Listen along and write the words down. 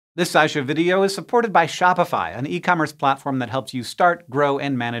This SciShow video is supported by Shopify, an e-commerce platform that helps you start, grow,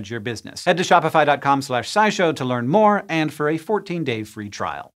 and manage your business. Head to shopify.com/scishow to learn more and for a 14-day free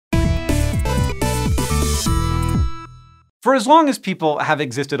trial. For as long as people have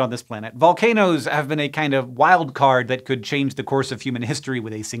existed on this planet, volcanoes have been a kind of wild card that could change the course of human history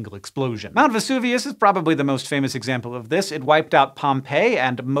with a single explosion. Mount Vesuvius is probably the most famous example of this. It wiped out Pompeii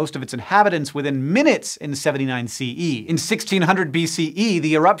and most of its inhabitants within minutes in 79 CE. In 1600 BCE,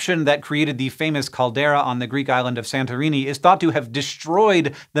 the eruption that created the famous caldera on the Greek island of Santorini is thought to have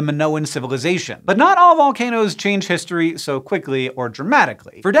destroyed the Minoan civilization. But not all volcanoes change history so quickly or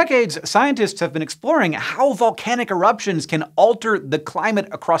dramatically. For decades, scientists have been exploring how volcanic eruptions can alter the climate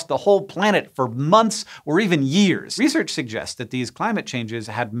across the whole planet for months or even years. Research suggests that these climate changes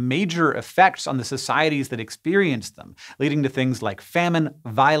had major effects on the societies that experienced them, leading to things like famine,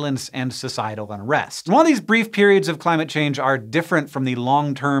 violence, and societal unrest. And while these brief periods of climate change are different from the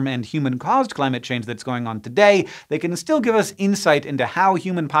long-term and human-caused climate change that's going on today, they can still give us insight into how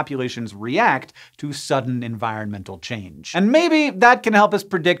human populations react to sudden environmental change. And maybe that can help us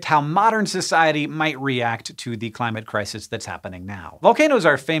predict how modern society might react to the climate crisis that's happening now. Volcanoes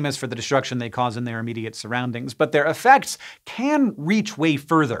are famous for the destruction they cause in their immediate surroundings, but their effects can reach way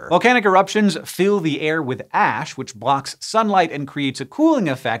further. Volcanic eruptions fill the air with ash, which blocks sunlight and creates a cooling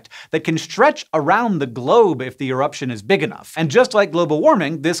effect that can stretch around the globe if the eruption is big enough. And just like global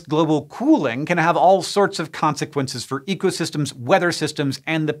warming, this global cooling can have all sorts of consequences for ecosystems, weather systems,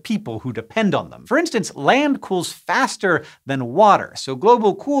 and the people who depend on them. For instance, land cools faster than water, so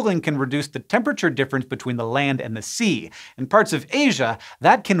global cooling can reduce the temperature difference between the land and the sea. In parts of Asia,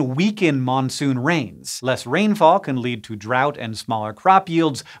 that can weaken monsoon rains. Less rainfall can lead to drought and smaller crop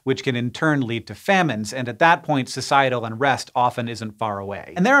yields, which can in turn lead to famines, and at that point, societal unrest often isn't far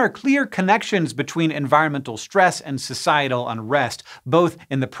away. And there are clear connections between environmental stress and societal unrest, both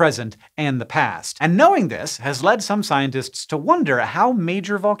in the present and the past. And knowing this has led some scientists to wonder how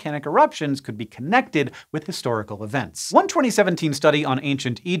major volcanic eruptions could be connected with historical events. One 2017 study on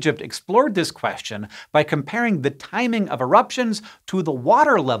ancient Egypt explored this question by comparing the timing of eruptions to the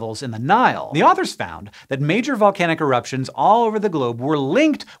water levels in the Nile. The authors found that major volcanic eruptions all over the globe were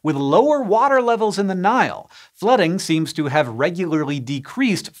linked with lower water levels in the Nile. Flooding seems to have regularly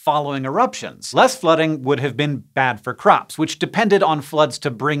decreased following eruptions. Less flooding would have been bad for crops, which depended on floods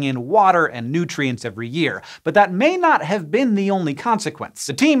to bring in water and nutrients every year. But that may not have been the only consequence.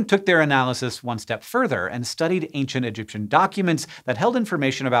 The team took their analysis one step further and studied ancient Egyptian documents that held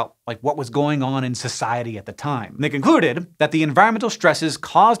information about what was going on in society at the time. They concluded that the environmental stresses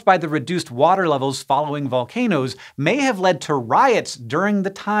caused by the reduced water levels following volcanoes may have led to riots during the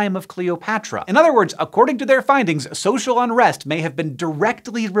time of Cleopatra. In other words, according to their findings, social unrest may have been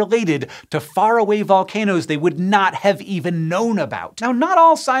directly related to faraway volcanoes they would not have even known about. Now, not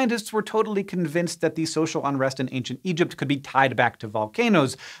all scientists were totally convinced that the social unrest in ancient Egypt could be tied back to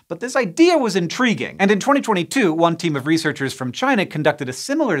volcanoes, but this idea was intriguing. And in 2022, one team of researchers from China conducted a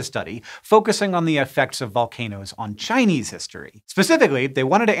similar study focusing on the effects of volcanoes on Chinese history. Specifically, they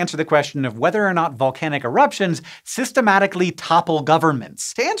wanted to answer the question of whether or not volcanic eruptions systematically topple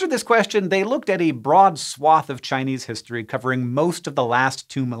governments. To answer this question, they looked at a broad swath of Chinese history covering most of the last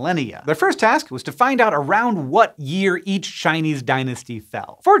 2 millennia. Their first task was to find out around what year each Chinese dynasty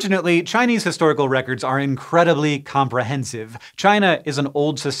fell. Fortunately, Chinese historical records are incredibly comprehensive. China is an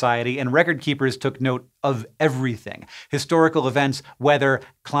old society, and record keepers took note of everything. Historical events, weather,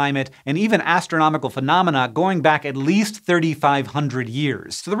 climate, and even astronomical phenomena going back at least 3,500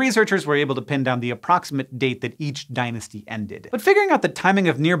 years. So the researchers were able to pin down the approximate date that each dynasty ended. But figuring out the timing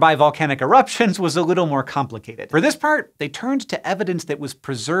of nearby volcanic eruptions was a little more complicated. For this part, they turned to evidence that was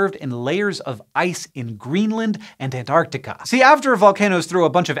preserved in layers of ice in Greenland and Antarctica. See, after volcanoes throw a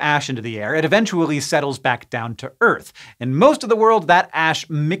bunch of ash into the air, it eventually settles back down to Earth. In most of the world, that ash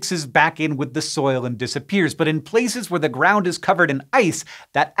mixes back in with the soil and disappears, but in places where the ground is covered in ice,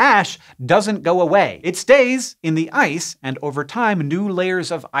 that ash doesn't go away. It stays in the ice, and over time, new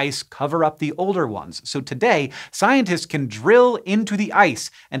layers of ice cover up the older ones. So today, scientists can drill into the ice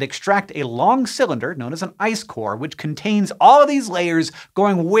and extract a long cylinder known as an ice core, which contains all of these layers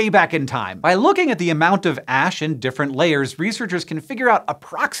going way back in time. By looking at the amount of ash in different layers, researchers can figure out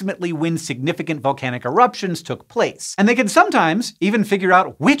approximately when significant volcanic eruptions took place. And they can sometimes even figure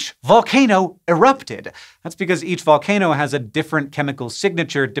out which volcano erupted. liquid. That's because each volcano has a different chemical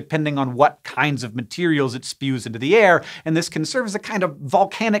signature depending on what kinds of materials it spews into the air, and this can serve as a kind of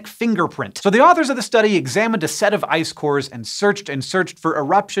volcanic fingerprint. So the authors of the study examined a set of ice cores and searched for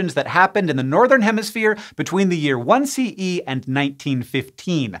eruptions that happened in the northern hemisphere between the year 1 CE and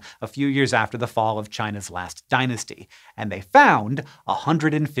 1915, a few years after the fall of China's last dynasty. And they found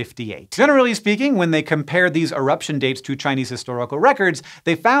 158. Generally speaking, when they compared these eruption dates to Chinese historical records,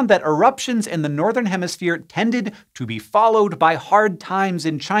 they found that eruptions in the northern hemisphere tended to be followed by hard times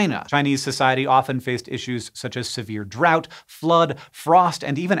in China. Chinese society often faced issues such as severe drought, flood, frost,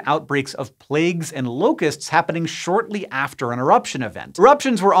 and even outbreaks of plagues and locusts happening shortly after an eruption event.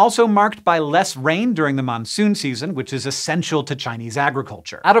 Eruptions were also marked by less rain during the monsoon season, which is essential to Chinese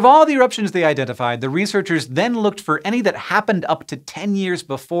agriculture. Out of all the eruptions they identified, the researchers then looked for any that happened up to 10 years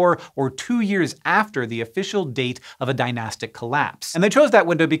before or 2 years after the official date of a dynastic collapse. And they chose that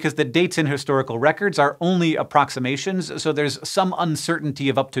window because the dates in historical records are only approximations, so there's some uncertainty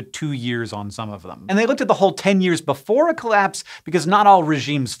of up to 2 years on some of them. And they looked at the whole 10 years before a collapse because not all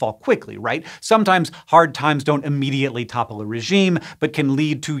regimes fall quickly, right? Sometimes hard times don't immediately topple a regime, but can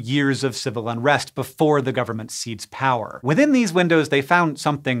lead to years of civil unrest before the government cedes power. Within these windows, they found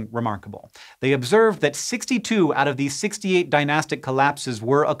something remarkable. They observed that 62 out of these 68 dynastic collapses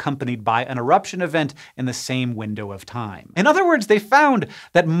were accompanied by an eruption event in the same window of time. In other words, they found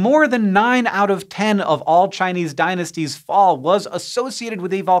that more than 9 out of 10 of all Chinese dynasties' fall was associated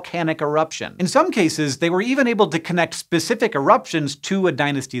with a volcanic eruption. In some cases, they were even able to connect specific eruptions to a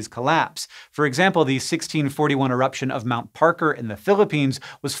dynasty's collapse. For example, the 1641 eruption of Mount Parker in the Philippines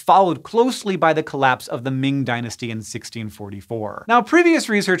was followed closely by the collapse of the Ming dynasty in 1644. Now, previous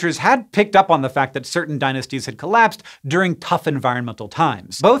researchers had picked up on the fact that certain dynasties had collapsed during tough environmental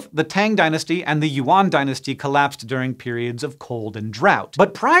times. Both the Tang dynasty and the Yuan dynasty collapsed during periods of cold and drought.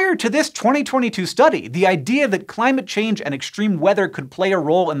 But prior to this 2022 study, the idea that climate change and extreme weather could play a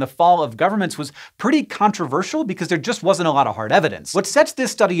role in the fall of governments was pretty controversial because there just wasn't a lot of hard evidence. What sets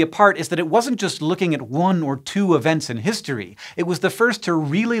this study apart is that it wasn't just looking at 1 or 2 events in history. It was the first to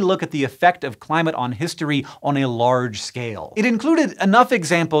really look at the effect of climate on history on a large scale. It included enough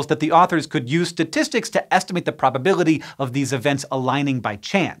examples that the authors could use statistics to estimate the probability of these events aligning by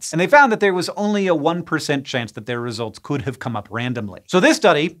chance. And they found that there was only a 1% chance that their results could have come up randomly. So this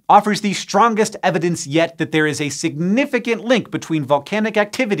study offers the strongest evidence yet that there is a significant link between volcanic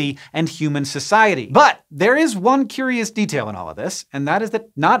activity and human society. But there is one curious detail in all of this, and that is that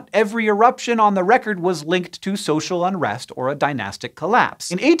not every eruption on the record was linked to social unrest or a dynastic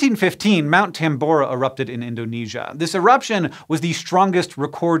collapse. In 1815, Mount Tambora erupted in Indonesia. This eruption was the strongest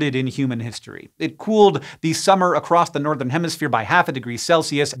recorded in human history. It cooled the summer across the northern hemisphere by ½ degree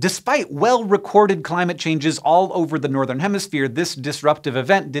Celsius. Despite well-recorded climate changes all over the northern hemisphere, this disruptive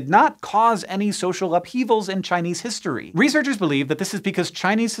event did not cause any social upheavals in Chinese history. Researchers believe that this is because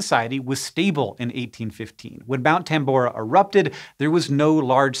Chinese society was stable in 1815. When Mount Tambora erupted, there was no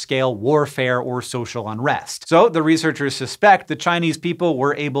large-scale warfare or social unrest. So the researchers suspect the Chinese people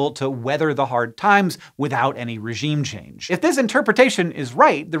were able to weather the hard times without any regime change. If this interpretation is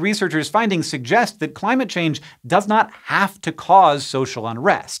right, the researchers' findings suggest that climate change does not have to cause social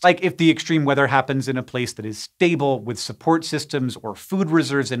unrest. Like if the extreme weather happens in a place that is stable with support systems or food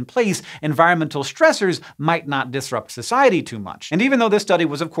reserves in place, environmental stressors might not disrupt society too much. And even though this study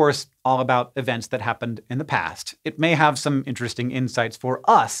was, of course, all about events that happened in the past, it may have some interesting insights for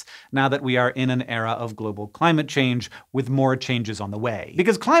us now that we are in an era of global climate change with more changes on the way.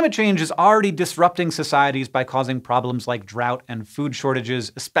 Because climate change is already disrupting societies by causing problems like drought and food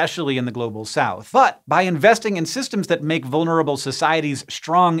shortages, especially in the global south. But by investing in systems that make vulnerable societies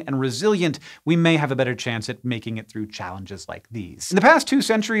strong and resilient, we may have a better chance at making it through challenges like these. In the past 2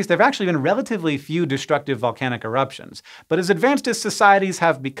 centuries, there have actually been relatively few destructive volcanic eruptions. But as advanced as societies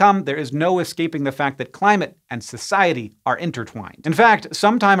have become, there is no escaping the fact that climate and society are intertwined. In fact,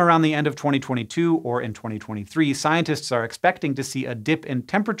 sometime around the end of 2022 or in 2023, scientists are expecting to see a dip in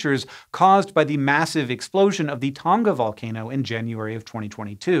temperatures caused by the massive explosion of the Tonga volcano in January of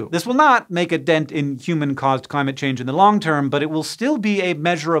 2022. This will not make a dent in human-caused climate change in the long term, but it will still be a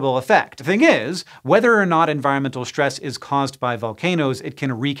measurable effect. The thing is, whether or not environmental stress is caused by volcanoes, it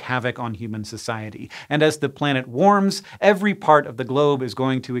can wreak havoc on human society. And as the planet warms, every part of the globe is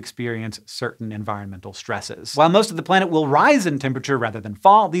going to experience certain environmental stresses. While most of the planet will rise in temperature rather than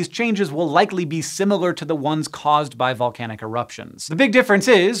fall, these changes will likely be similar to the ones caused by volcanic eruptions. The big difference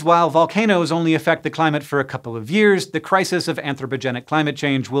is, while volcanoes only affect the climate for a couple of years, the crisis of anthropogenic climate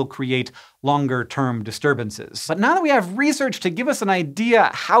change will create longer-term disturbances. But now that we have research to give us an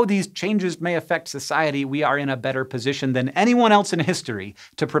idea how these changes may affect society, we are in a better position than anyone else in history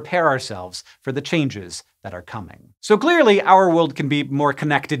to prepare ourselves ourselves for the changes that are coming. So clearly, our world can be more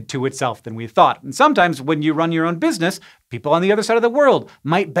connected to itself than we thought. And sometimes when you run your own business, people on the other side of the world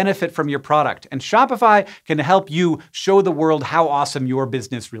might benefit from your product. And Shopify can help you show the world how awesome your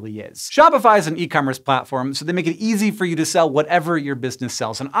business really is. Shopify is an e-commerce platform, so they make it easy for you to sell whatever your business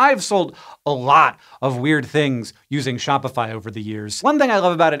sells. And I've sold a lot of weird things using Shopify over the years. One thing I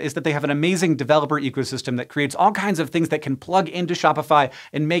love about it is that they have an amazing developer ecosystem that creates all kinds of things that can plug into Shopify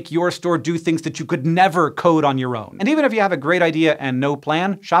and make your store do things that you could never code on your own. And even if you have a great idea and no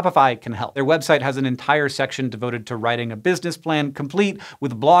plan, Shopify can help. Their website has an entire section devoted to writing a business plan, complete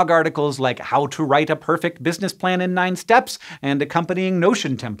with blog articles like how to write a perfect business plan in 9 steps and accompanying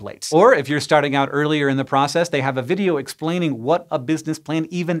Notion templates. Or if you're starting out earlier in the process, they have a video explaining what a business plan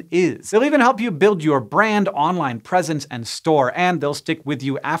even is. They'll even help you build your brand, online presence, and store, and they'll stick with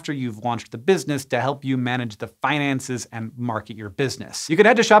you after you've launched the business to help you manage the finances and market your business. You can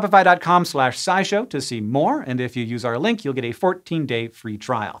head to shopify.com/scishow to see more, and if you use our link, you'll get a 14-day free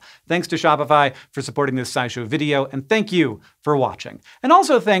trial. Thanks to Shopify for supporting this SciShow video, and thank you for watching. And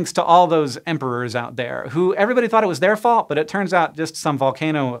also thanks to all those emperors out there who everybody thought it was their fault, but it turns out just some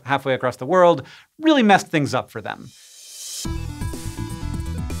volcano halfway across the world really messed things up for them.